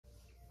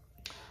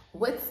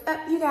What's up,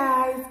 you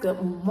guys?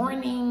 Good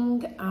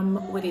morning.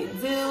 What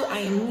it do? I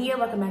am Nia.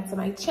 Welcome back to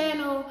my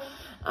channel.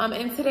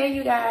 And today,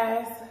 you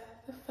guys,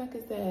 the fuck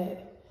is that?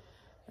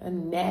 A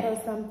net or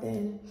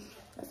something?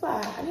 That's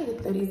why I need to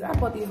throw these. I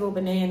bought these little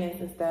bananas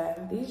and stuff.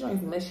 These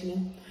joints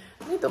mushy.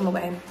 Let me throw them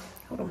away.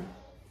 Hold on.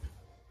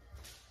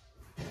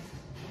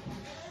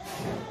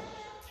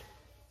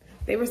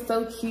 They were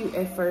so cute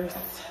at first,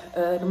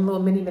 them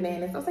little mini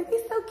bananas. I was like,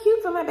 they're so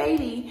cute for my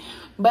baby.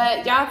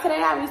 But y'all,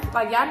 today I was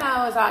like, y'all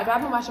know, if y'all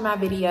been watching my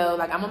video,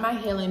 like I'm on my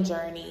healing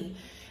journey.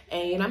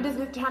 And, you know, I'm just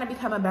trying to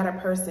become a better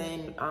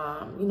person,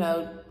 you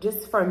know,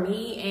 just for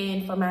me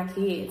and for my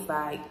kids.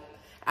 Like,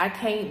 I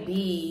can't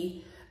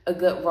be a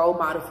good role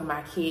model for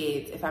my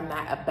kids if I'm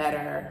not a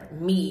better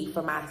me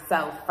for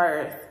myself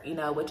first, you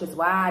know, which is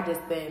why I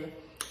just been,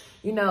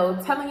 you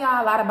know, telling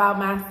y'all a lot about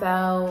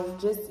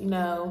myself, just, you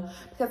know,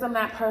 because I'm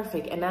not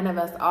perfect and none of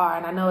us are.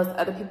 And I know it's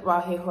other people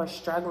out here who are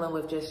struggling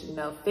with just, you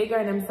know,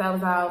 figuring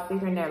themselves out,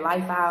 figuring their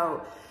life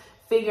out,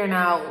 figuring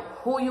out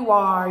who you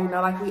are, you know,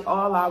 like we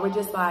all are. We're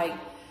just like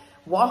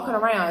walking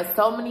around. There's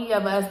so many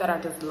of us that are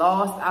just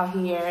lost out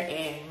here.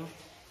 And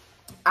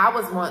I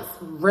was once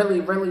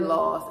really, really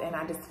lost. And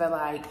I just feel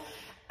like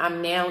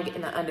I'm now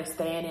getting an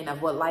understanding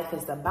of what life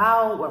is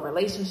about, what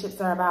relationships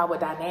are about, what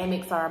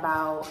dynamics are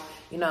about.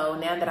 You know,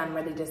 now that I'm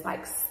really just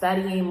like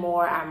studying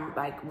more, I'm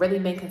like really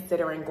been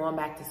considering going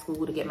back to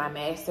school to get my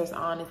master's,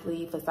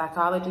 honestly, for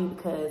psychology,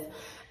 because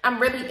I'm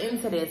really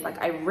into this.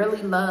 Like, I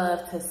really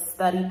love to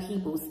study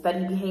people,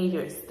 study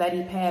behaviors,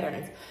 study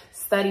patterns,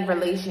 study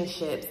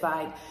relationships.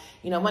 Like,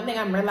 you know, one thing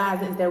I'm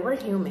realizing is that we're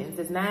humans.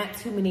 There's not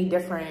too many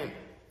different.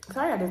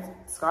 Sorry, I got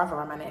this scarf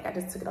around my neck. I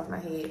just took it off my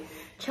head.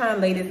 Trying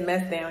to lay this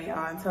mess down,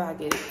 y'all, until I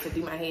get to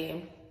do my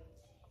hair.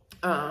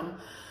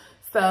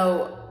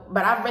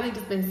 But I've really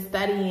just been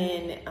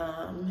studying,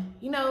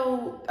 you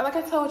know, like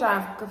I told y'all,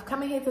 I've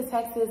come here to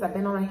Texas. I've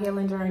been on a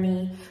healing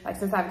journey. Like,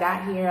 since I've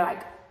got here,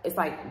 like, it's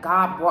like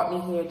God brought me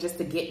here just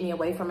to get me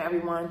away from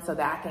everyone so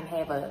that I can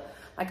have a,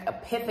 like,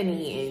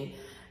 epiphany, and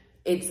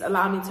it's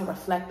allowed me to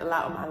reflect a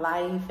lot on my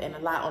life and a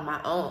lot on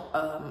my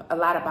own, a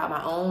lot about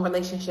my own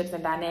relationships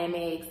and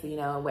dynamics, you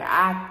know, where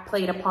I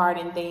played a part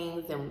in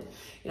things and,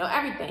 you know,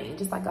 everything,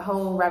 just like a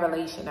whole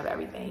revelation of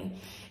everything.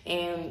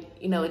 And,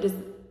 you know, it just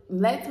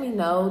lets me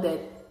know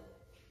that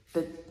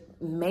the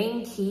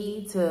main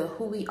key to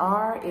who we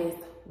are is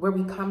where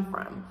we come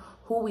from,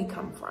 who we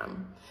come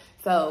from.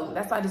 So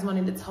that's why I just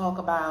wanted to talk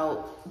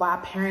about why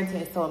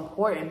parenting is so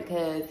important,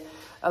 because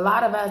a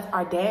lot of us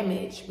are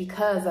damaged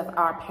because of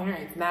our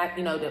parents, not,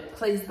 you know, to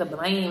place the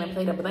blame and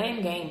play the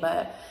blame game.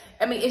 But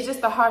I mean, it's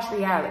just a harsh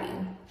reality.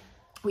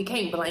 We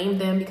can't blame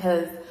them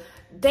because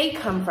they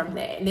come from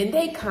that, and then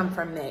they come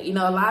from that. You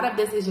know, a lot of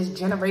this is just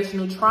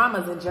generational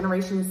traumas and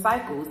generational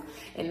cycles.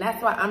 And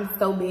that's why I'm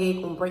so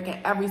big on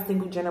breaking every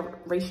single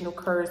generational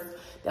curse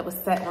that was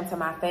set onto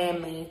my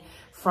family,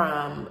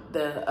 from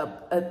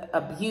the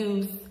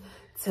abuse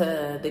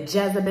to the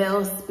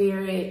Jezebel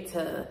spirit,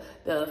 to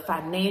the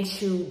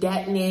financial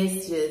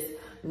debtness, just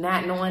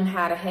not knowing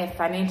how to have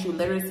financial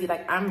literacy.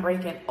 Like, I'm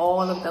breaking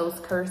all of those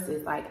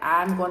curses. Like,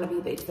 I'm going to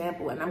be the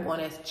example, and I'm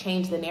going to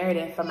change the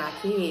narrative for my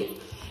kids.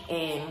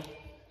 And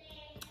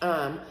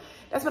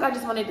that's what I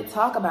just wanted to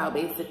talk about,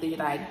 basically.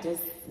 Like,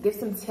 just give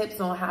some tips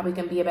on how we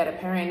can be a better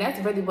parent. That's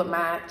really what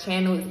my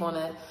channel is going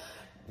to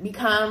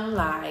become.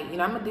 Like, you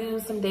know, I'm going to do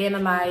some day in the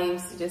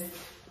life, just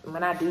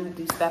when I do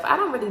stuff. I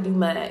don't really do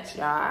much,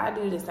 y'all. I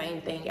do the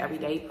same thing every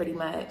day pretty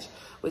much,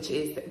 which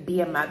is be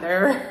a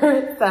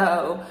mother.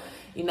 So,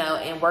 you know,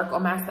 and work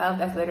on myself.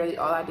 That's literally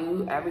all I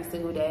do every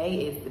single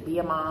day, is to be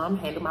a mom,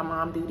 handle my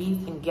mom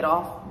duties, and get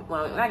off.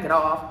 Well, not get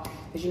off,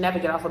 because you never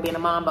get off of being a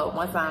mom, but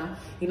once I'm,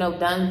 you know,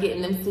 done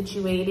getting them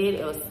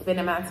situated or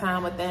spending my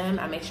time with them,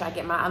 I make sure I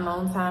get my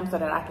alone time so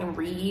that I can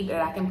read,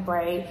 that I can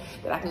pray,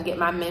 that I can get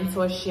my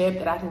mentorship,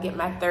 that I can get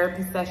my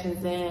therapy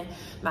sessions in.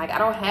 Like, I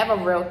don't have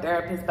a real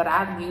therapist, but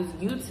I've used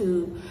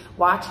YouTube,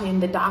 watching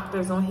the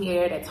doctors on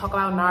here that talk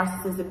about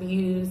narcissist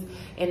abuse,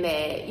 and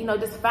that, you know,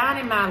 just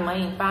finding my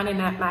lane, finding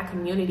my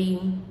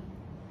community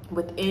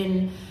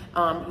within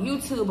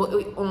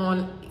YouTube,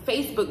 on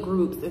Facebook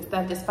groups and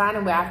stuff, just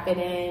finding where I fit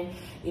in,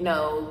 you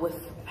know,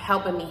 with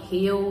helping me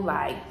heal.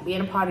 Like,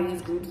 being a part of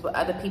these groups where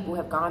other people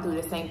have gone through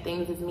the same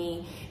things as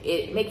me,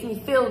 it makes me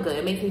feel good.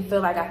 It makes me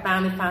feel like I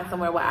finally found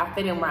somewhere where I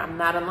fit in, where I'm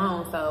not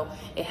alone. So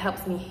it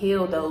helps me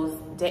heal those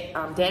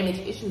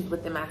damaged issues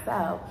within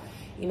myself,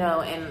 you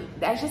know. And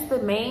that's just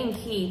the main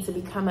key to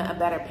becoming a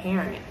better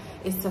parent,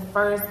 is to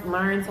first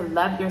learn to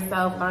love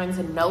yourself, learn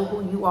to know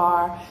who you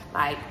are.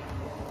 Like,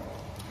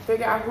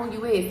 figure out who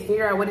you is,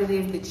 figure out what it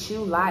is that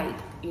you like,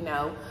 you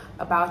know,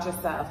 about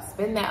yourself.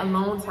 Spend that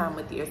alone time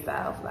with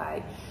yourself.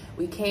 Like,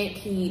 we can't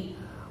keep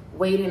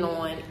waiting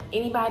on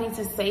anybody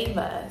to save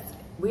us.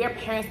 We are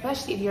parents,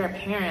 especially if you're a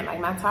parent.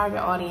 Like, my target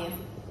audience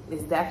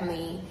is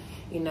definitely,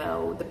 you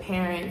know, the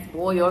parents,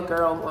 boy or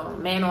girl,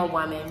 man or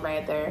woman,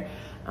 rather.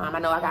 I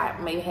know I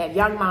maybe have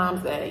young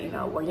moms that, you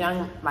know, were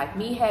young like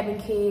me, having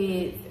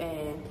kids,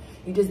 and,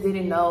 you just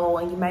didn't know,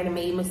 and you might have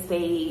made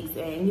mistakes.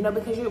 And you know,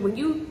 because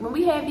when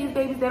we have these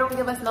babies, they don't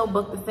give us no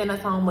book to send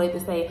us home with to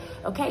say,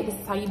 okay, this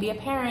is how you be a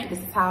parent, this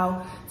is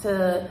how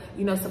to,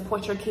 you know,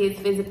 support your kids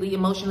physically,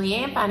 emotionally,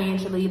 and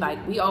financially.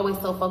 Like, we always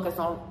so focused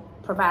on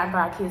providing for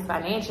our kids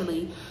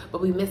financially,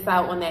 but we miss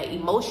out on that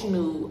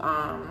emotional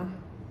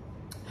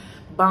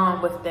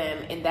bond with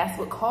them, and that's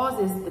what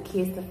causes the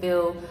kids to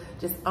feel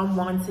just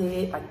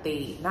unwanted, like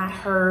they not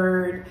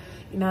heard.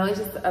 You know, it's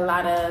just a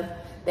lot of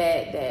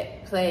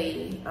that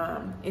play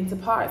into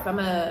parts. I'm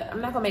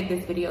not gonna make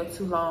this video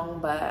too long,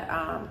 but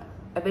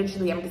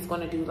eventually I'm just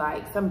gonna do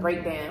like some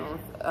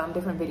breakdowns,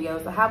 different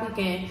videos of how we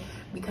can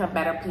become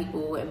better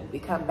people and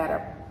become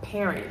better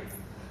parents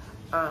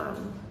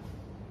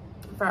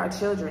for our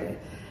children.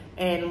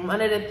 And one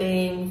of the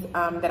things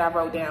that I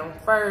wrote down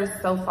first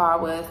so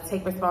far was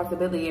take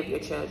responsibility of your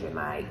children.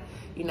 Like,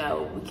 you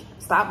know,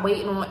 stop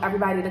waiting on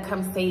everybody to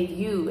come save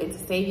you and to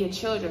save your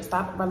children.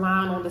 Stop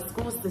relying on the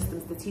school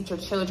systems to teach your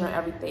children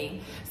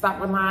everything.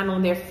 Stop relying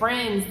on their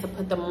friends to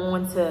put them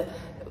on to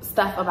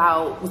stuff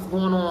about what's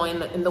going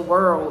on in the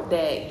world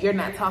that you're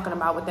not talking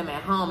about with them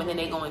at home, and then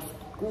they go in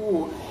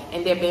school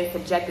and they're being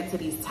subjected to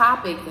these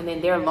topics, and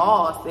then they're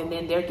lost, and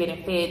then they're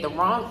getting fed the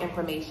wrong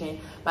information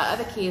by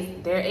other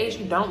kids their age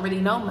who don't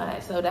really know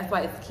much. So that's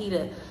why it's key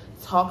to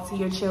talk to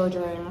your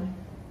children.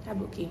 Hi,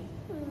 Buki.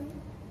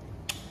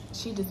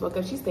 She just woke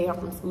up. She stayed home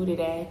from school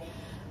today.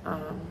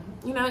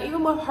 You know,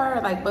 even with her,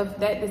 like with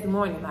that this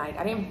morning, like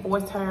I didn't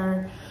force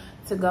her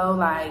to go.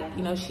 Like,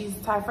 you know, she's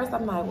tired. First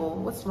I'm like, well,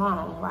 what's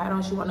wrong? Why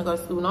don't she want to go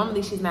to school?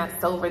 Normally she's not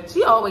sober.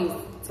 She always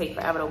take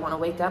forever to want to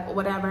wake up or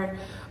whatever.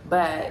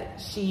 But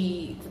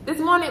this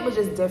morning it was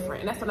just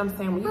different. And that's what I'm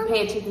saying. When you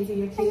pay attention to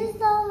your kids. I just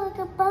saw like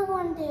a bug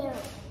on there.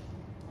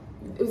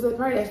 It was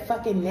probably that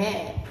fucking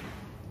gnat.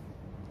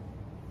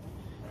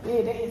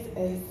 Yeah, that is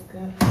ass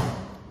stuff.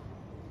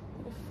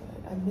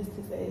 I missed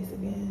his ass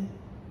again.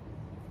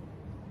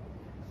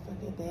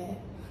 Fuck at that.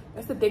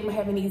 That's the thing with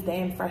having these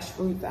damn fresh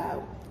fruits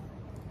out.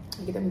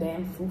 Get them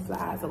damn fruit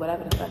flies or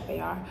whatever the fuck they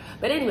are.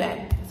 But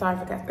anyway, sorry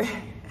for cussing.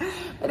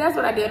 But that's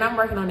what I do, and I'm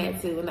working on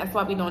that too. And that's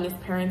why we're doing this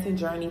parenting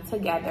journey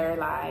together.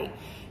 Like,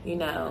 you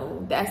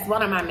know, that's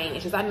one of my main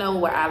issues. I know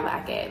where I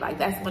lack at. Like,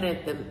 that's one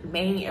of the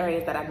main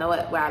areas that I know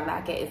where I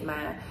lack at is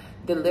my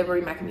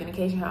delivery, my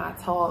communication, how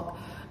I talk.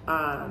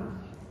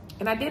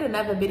 And I did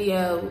another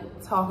video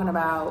talking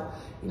about,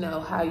 you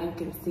know, how you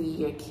can see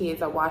your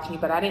kids are watching you,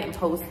 but I didn't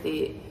post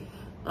it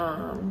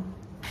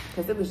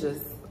because it was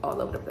just all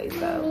over the place.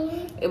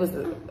 So it was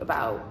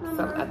about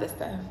some other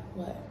stuff.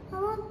 What? I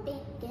want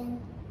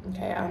bacon.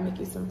 Okay, I'll make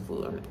you some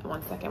food in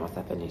 1 second once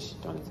I finish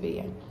doing this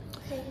video.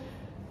 Okay.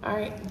 All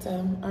right,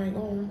 so, all right,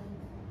 go on.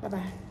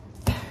 Bye-bye.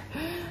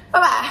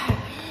 Bye-bye.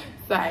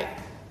 Sorry,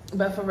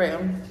 but for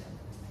real.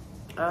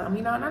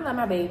 You know, and I love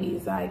my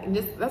babies, like, and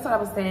just, that's what I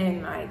was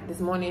saying, like, this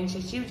morning,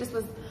 she just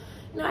was,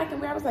 you know, acting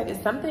weird. I was like, is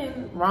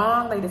something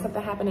wrong? Like, did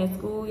something happen at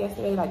school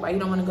yesterday? Like, why you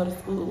don't want to go to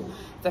school?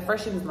 So at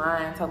first she was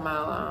lying, talking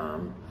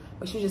about,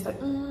 but she was just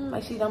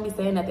like she don't be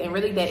saying nothing. And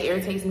really that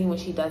irritates me when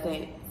she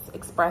doesn't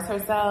express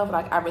herself.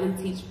 Like, I'm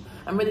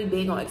really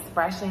big on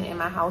expression in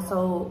my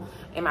household,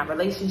 in my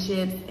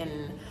relationships,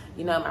 and,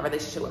 you know, my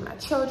relationship with my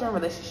children,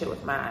 relationship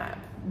with my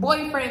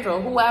boyfriends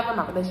or whoever,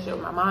 my relationship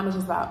with my mom is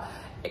just about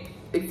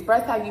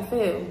express how you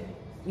feel,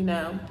 you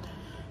know,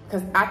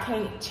 because I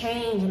can't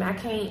change and I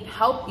can't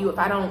help you if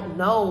I don't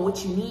know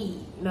what you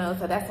need, you know.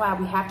 So that's why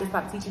we have to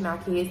stop teaching our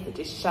kids to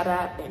just shut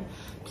up and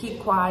keep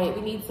quiet.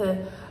 We need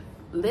to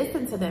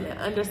listen to them and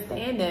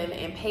understand them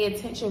and pay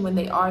attention when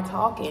they are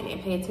talking,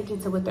 and pay attention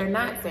to what they're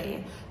not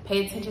saying.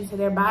 Pay attention to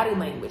their body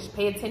language.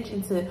 Pay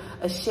attention to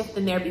a shift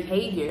in their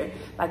behavior.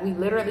 Like, we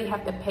literally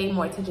have to pay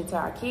more attention to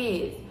our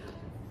kids.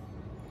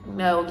 You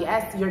know,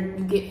 yes, you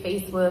get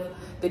faced with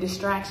the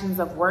distractions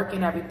of work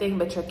and everything,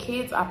 but your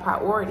kids are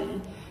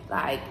priority.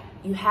 Like,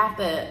 you have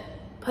to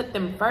put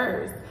them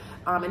first.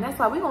 And that's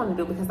what we want to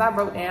do, because I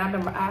wrote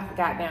down, I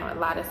forgot down a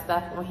lot of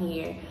stuff on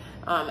here,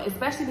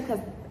 especially because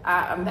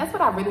that's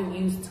what I really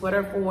use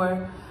Twitter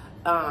for,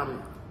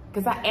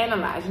 because I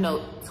analyze. You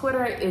know,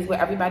 Twitter is where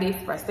everybody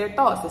expresses their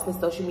thoughts. It's the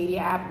social media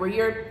app where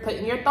you're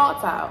putting your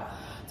thoughts out.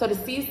 So to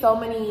see so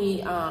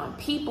many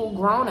people,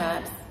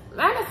 grown-ups,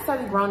 not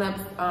necessarily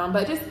grown-ups,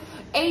 but just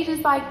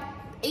ages like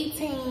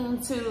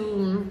 18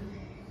 to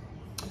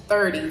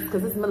 30s,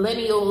 because it's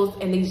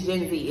millennials and these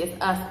Gen Z.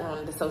 It's us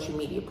on the social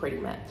media pretty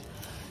much,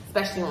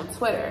 especially on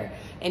Twitter.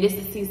 And just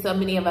to see so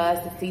many of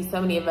us,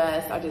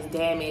 are just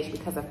damaged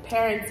because of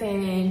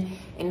parenting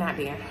and not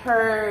being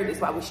heard. It's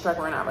why we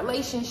struggle in our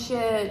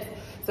relationships.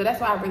 So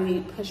that's why I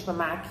really push for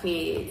my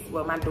kids.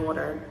 Well, my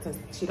daughter, since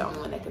she's the only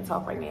one that can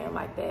talk right now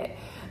like that.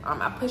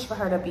 I push for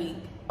her to be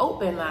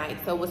open. Like,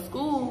 so with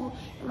school,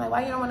 I'm like,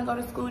 why you don't want to go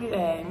to school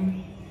today?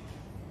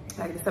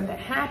 Like, did something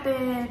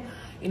happen?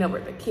 You know,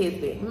 where the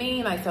kids being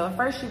mean? Like, so at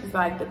first she was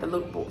like that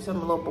some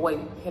little boy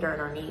hit her in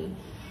her knee.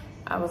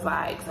 I was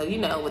like, so, you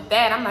know, with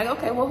that, I'm like,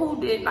 okay, well, who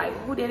did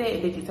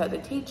it? Did you tell the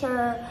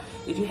teacher?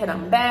 Did you hit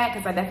them back?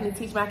 Because I definitely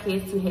teach my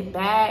kids to hit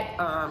back.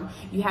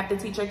 You have to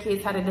teach your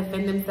kids how to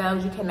defend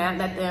themselves. You cannot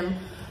let them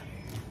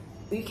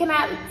you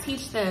cannot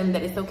teach them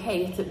that it's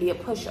okay to be a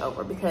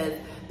pushover, because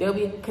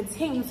they'll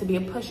continue to be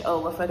a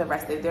pushover for the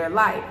rest of their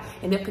life,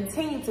 and they'll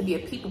continue to be a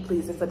people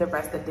pleaser for the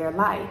rest of their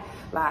life.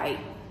 Like,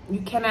 you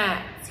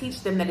cannot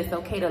teach them that it's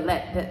okay to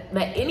let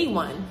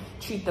anyone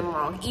treat them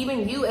wrong,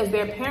 even you as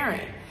their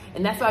parent.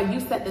 And that's why you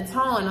set the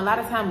tone. A lot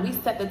of times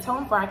we set the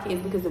tone for our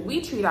kids, because if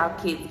we treat our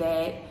kids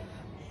bad,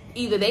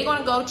 either they're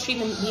gonna go treat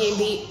them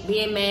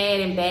being mad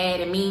and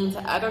bad and mean to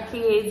other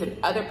kids and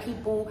other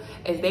people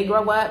as they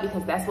grow up,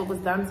 because that's what was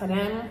done to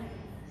them.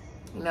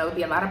 You know, it'd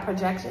be a lot of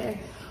projection.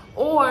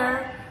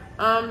 Or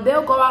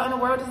they'll go out in the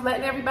world just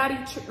letting everybody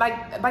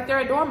like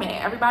they're a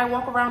doormat. Everybody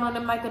walk around on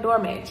them like a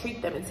doormat,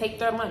 treat them and take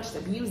their lunch,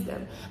 abuse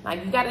them.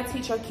 Like, you gotta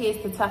teach your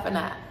kids to toughen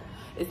up.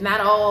 It's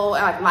not all,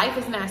 like, life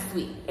is not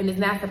sweet, and it's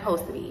not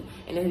supposed to be.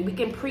 And then we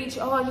can preach,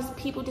 oh, just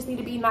people just need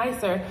to be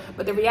nicer.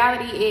 But the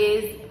reality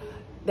is,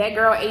 that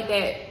girl ate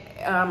that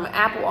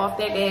apple off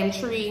that damn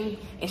tree,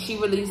 and she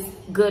released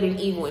good and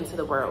evil into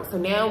the world. So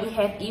now we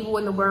have evil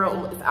in the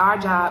world, and it's our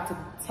job to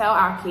tell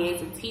our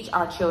kids and teach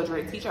our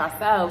children, teach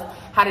ourselves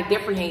how to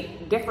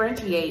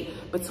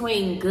differentiate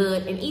between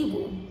good and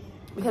evil,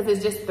 because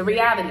it's just the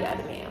reality of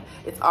it now.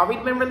 It's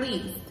already been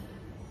released.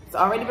 It's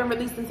already been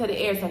released into the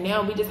air. So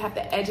now we just have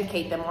to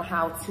educate them on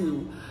how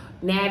to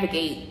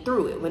navigate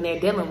through it when they're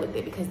dealing with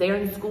it, because they're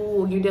in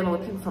school, you're dealing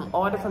with people from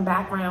all different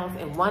backgrounds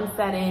in one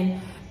setting,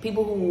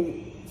 people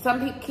who,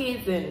 some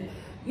kids and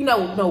you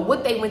know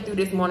what they went through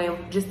this morning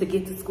just to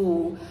get to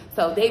school.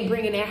 So they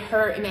bringing that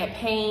hurt and that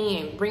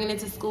pain and bringing it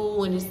to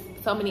school, and just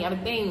so many other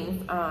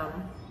things,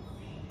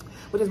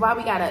 which is why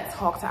we gotta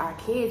talk to our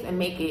kids and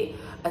make it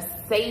a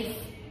safe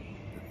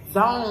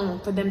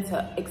zone for them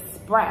to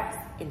express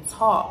and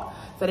talk,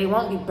 so they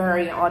won't be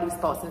burying all these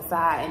thoughts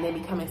inside and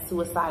then becoming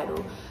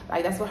suicidal.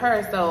 Like, that's with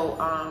her. So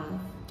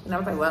and I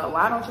was like, well,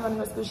 why don't you run to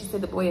her school? She said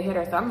the boy hit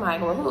her. So I'm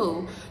like, well,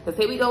 who? Because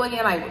here we go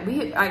again. Like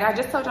I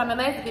just told you on the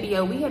last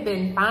video, we have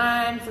been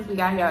fine since we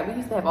got here. Like, we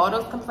used to have all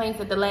those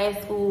complaints at the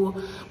last school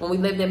when we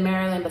lived in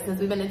Maryland, but since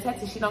we've been in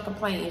Texas, she don't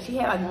complain. And she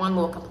had like one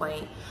little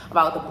complaint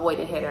about the boy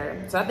that hit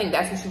her. So I think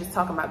that's what she was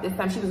talking about this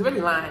time. She was really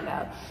lying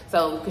though.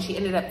 So, because she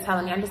ended up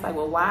telling me, I'm just like,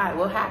 well, why?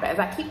 What happened? As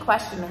I keep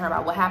questioning her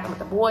about what happened with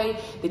the boy,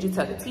 did you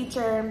tell the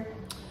teacher?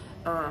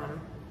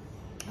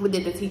 What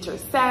did the teacher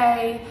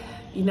say?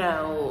 You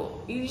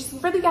know, you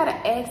just really got to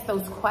ask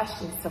those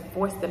questions to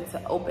force them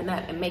to open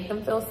up and make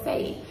them feel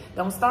safe.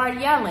 Don't start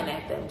yelling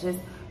at them. Just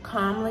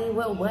calmly,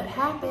 well, what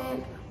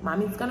happened?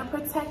 Mommy's going to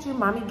protect you.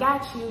 Mommy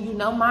got you. You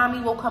know,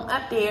 mommy will come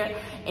up there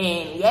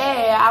and,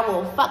 yeah, I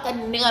will fuck a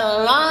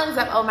nigga lungs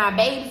up on my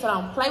baby, so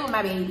don't play with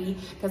my baby,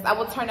 because I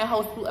will turn that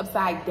whole school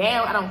upside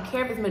down. I don't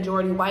care if it's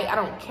majority white. I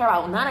don't care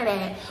about none of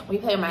that when you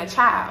play with my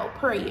child,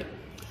 period.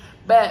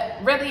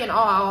 But really, in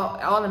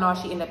all in all,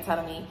 she ended up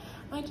telling me,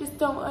 I just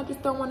don't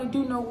want to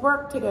do no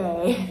work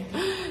today.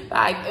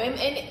 Like, and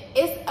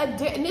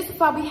this is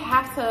why we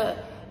have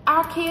to,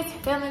 our kids'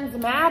 feelings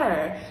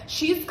matter.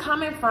 She's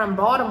coming from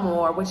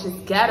Baltimore, which is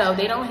ghetto.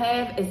 They don't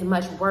have as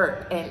much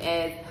work, and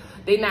as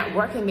they're not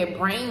working their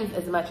brains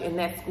as much in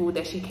that school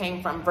that she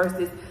came from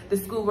versus the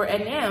school we're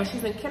at now.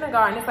 She's in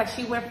kindergarten. It's like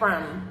she went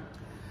from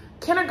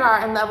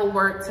kindergarten level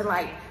work to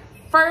like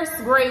first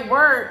grade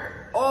work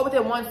all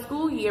within one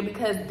school year,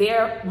 because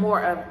they're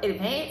more of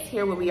advanced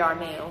here where we are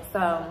now.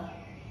 So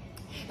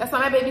that's why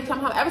my baby come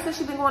home. Ever since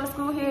she's been going to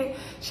school here,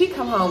 she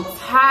come home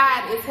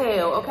tired as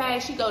hell, okay?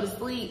 She go to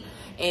sleep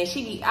and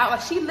she be out.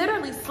 Like, she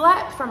literally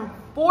slept from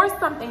 4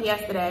 something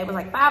yesterday. It was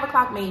like 5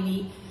 o'clock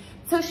maybe,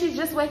 till she's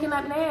just waking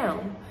up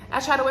now. I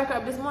tried to wake her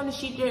up this morning.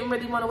 She didn't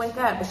really want to wake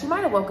up, but she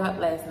might have woke up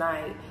last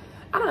night.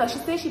 I don't know. She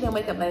said she didn't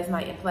wake up last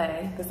night and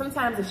play. Because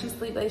sometimes if she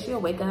sleep late,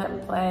 she'll wake up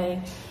and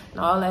play and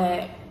all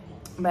that.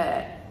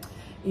 But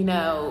you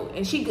know,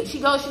 and she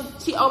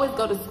always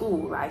go to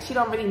school. Like, she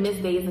don't really miss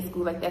days of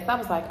school like that. So I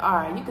was like, all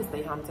right, you can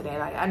stay home today.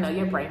 Like, I know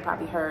your brain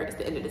probably hurt. It's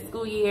the end of the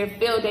school year.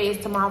 Field day is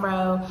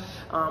tomorrow.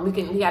 We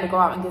got to go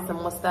out and get some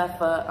more stuff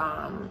for,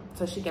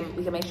 so we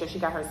can make sure she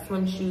got her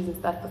swim shoes and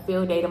stuff for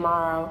field day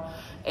tomorrow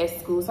at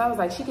school. So I was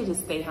like, she could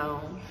just stay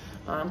home.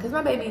 Cause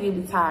my baby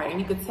will be tired,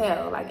 and you could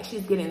tell, like,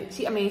 she's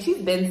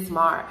been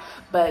smart,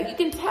 but you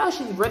can tell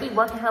she's really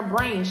working her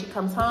brain. She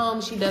comes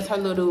home, she does her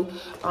little,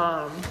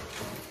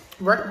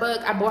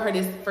 workbook. I bought her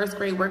this first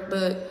grade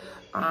workbook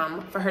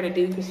for her to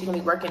do, because she's gonna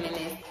be working in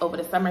this over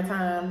the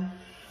summertime.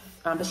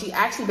 But she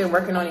actually been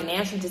working on it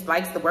now. She just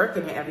likes to work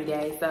in it every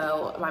day.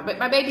 So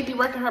my baby be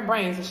working her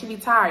brain, so she be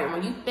tired.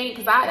 When you think,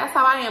 because that's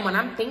how I am when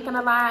I'm thinking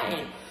a lot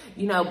and,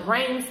 you know,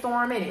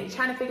 brainstorming and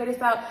trying to figure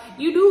this out.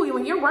 You do,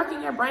 when you're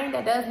working your brain,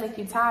 that does make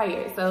you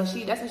tired. So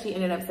that's what she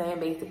ended up saying,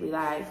 basically,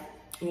 like,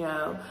 you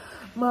know,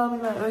 Mommy,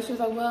 she was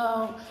like,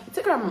 well, it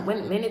took her a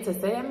minute to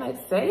say it. I'm like,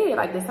 say it.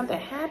 Like, did something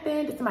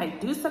happen? Did somebody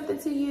do something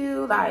to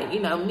you? Like, you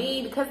know,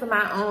 me, because of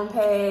my own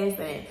past,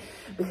 and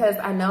because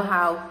I know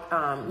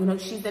how, you know,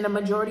 she's in a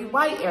majority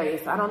white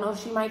area, so I don't know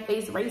if she might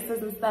face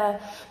racism and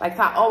stuff. Like,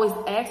 so I always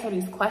ask her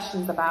these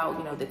questions about,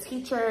 you know, the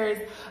teachers,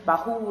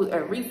 about who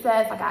at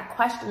recess. Like, I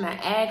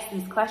ask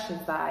these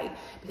questions, like,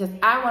 because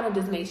I want to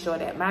just make sure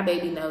that my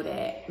baby know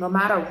that no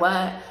matter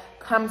what,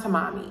 come to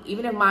mommy.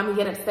 Even if mommy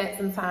get upset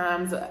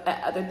sometimes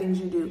at other things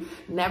you do,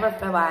 never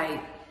feel like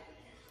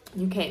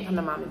you can't come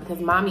to mommy, because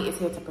mommy is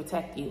here to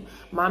protect you.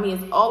 Mommy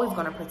is always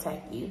going to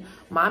protect you.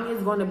 Mommy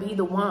is going to be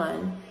the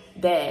one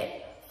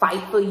that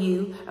fight for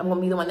you. I'm going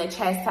to be the one that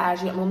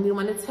chastise you. I'm going to be the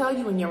one to tell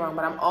you when you're wrong,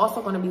 but I'm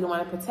also going to be the one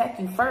to protect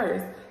you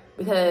first,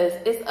 because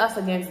it's us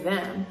against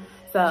them.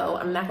 So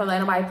I'm not going to let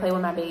nobody play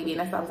with my baby. And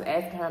that's what I was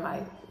asking her,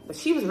 like, but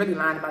she was really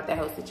lying about that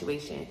whole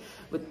situation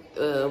with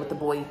the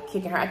boy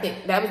kicking her. I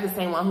think that was the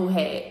same one who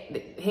had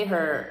hit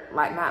her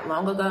like not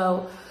long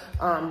ago.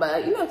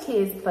 But you know,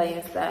 kids play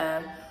and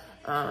stuff.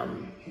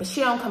 But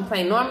she don't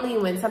complain. Normally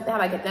when something,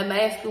 like at that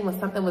last school, when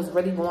something was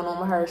really going on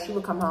with her, she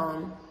would come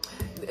home.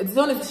 As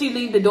soon as she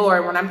leave the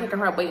door, when I'm picking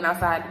her up, waiting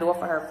outside the door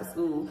for her for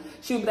school,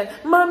 she would be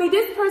like, Mommy,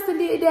 this person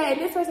did that,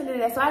 and this person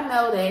did that. So I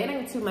know that it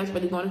ain't too much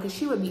really going on, because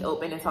she would be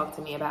open and talk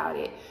to me about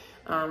it.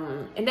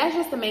 And that's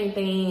just the main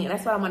thing. And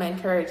that's what I want to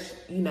encourage,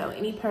 you know,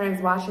 any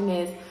parents watching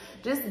this,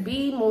 just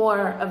be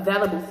more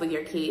available for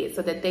your kids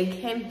so that they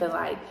can feel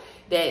like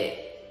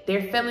that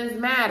their feelings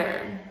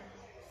matter.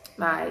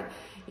 Like,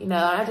 you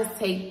know, I just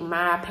take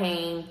my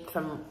pain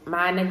from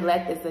my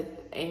neglect as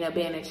a, you know,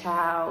 being a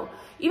child.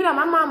 Even though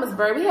my mom was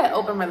we had an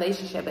open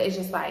relationship, but it's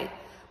just like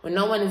when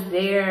no one is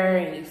there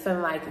and you feel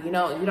like, you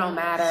know, you don't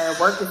matter.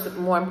 Work is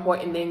more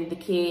important than the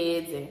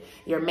kids, and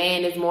your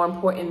man is more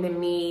important than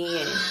me,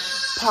 and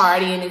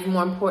partying is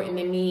more important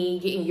than me.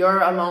 Getting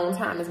your alone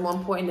time is more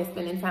important than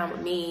spending time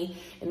with me.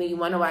 And then you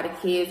wonder why the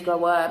kids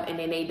grow up and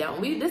then they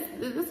don't.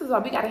 This is why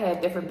we gotta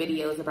have different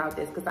videos about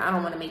this, because I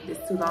don't want to make this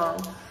too long.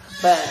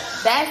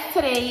 But that's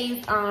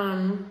today's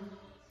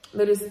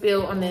little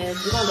spill on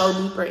this. We're gonna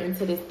go deeper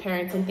into this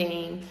parenting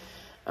thing.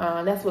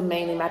 That's what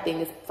mainly my thing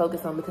is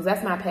focused on, because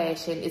that's my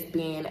passion, is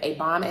being a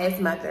bomb-ass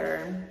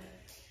mother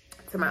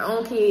to my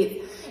own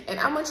kids. And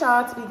I want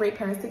y'all to be great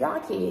parents to y'all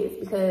kids,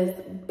 because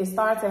it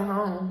starts at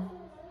home.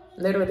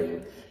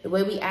 Literally, the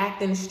way we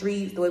act in the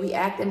streets, the way we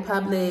act in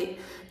public,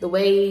 the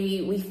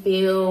way we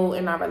feel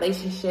in our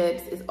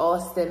relationships, it all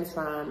stems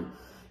from,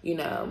 you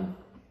know,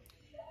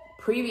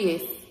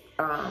 previous,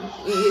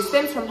 it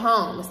stems from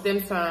home. It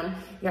stems from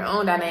your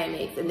own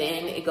dynamics, and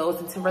then it goes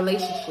into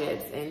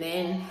relationships, and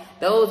then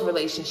those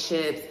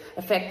relationships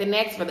affect the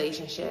next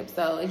relationship.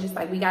 So it's just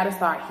like we got to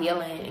start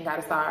healing and got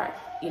to start,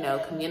 you know,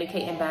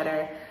 communicating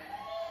better,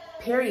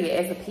 period,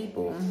 as a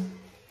people.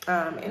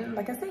 And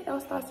like I said, it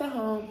all starts at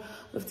home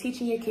with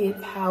teaching your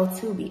kids how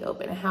to be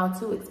open and how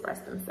to express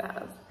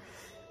themselves.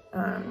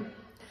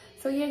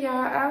 So yeah, y'all,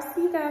 I'll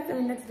see you guys in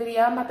the next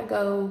video. I'm about to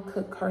go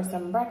cook her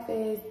some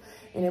breakfast,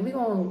 and then we're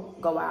gonna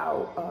go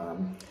out,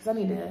 because I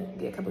need to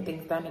get a couple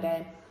things done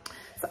today.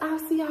 So I'll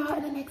see y'all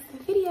in the next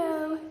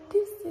video.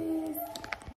 Deuces.